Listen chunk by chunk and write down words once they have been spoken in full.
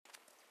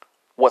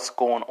What's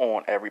going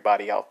on,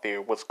 everybody out there?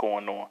 What's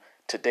going on?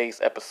 Today's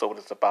episode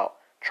is about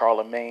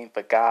Charlemagne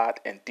the God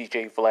and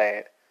DJ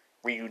Vlad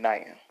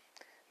reuniting.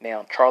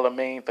 Now,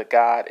 Charlemagne the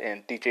God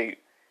and DJ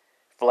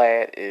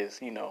Vlad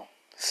is,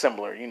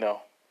 similar.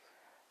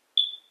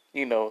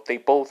 They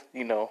both,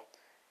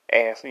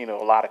 ask, a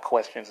lot of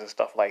questions and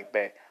stuff like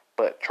that.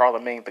 But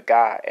Charlemagne the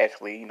God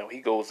actually,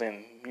 he goes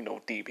in,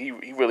 deep. He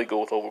really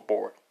goes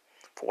overboard.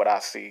 For what I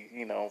see,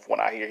 from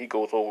what I hear, he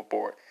goes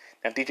overboard.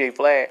 Now, DJ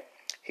Vlad,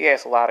 he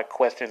asks a lot of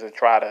questions and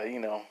try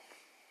to,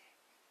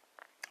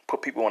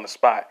 put people on the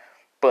spot.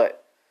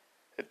 But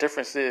the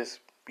difference is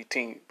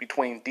between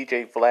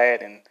DJ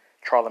Vlad and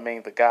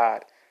Charlemagne the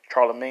God.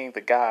 Charlemagne the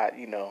God,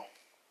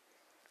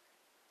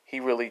 he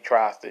really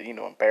tries to,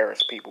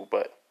 embarrass people.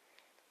 But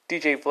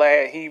DJ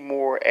Vlad, he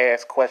more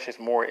asks questions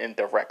more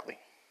indirectly.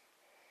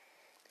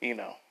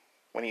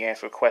 When he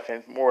answers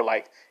questions, more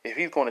like if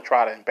he's going to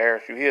try to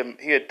embarrass you,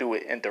 he'll do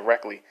it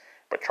indirectly.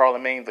 But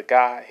Charlemagne the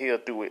God, he'll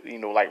do it,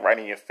 like right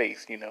in your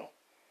face,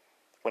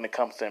 when it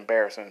comes to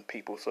embarrassing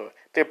people. So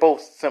they're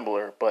both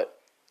similar, but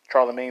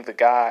Charlemagne the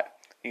God,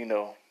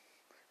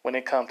 when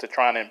it comes to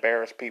trying to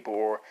embarrass people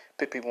or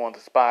put people on the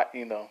spot,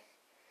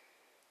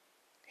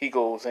 he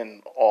goes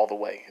in all the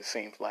way, it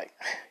seems like.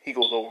 He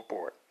goes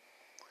overboard.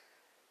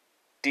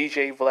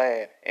 DJ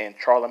Vlad and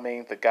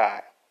Charlemagne the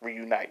God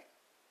reunite.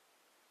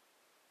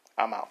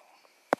 I'm out.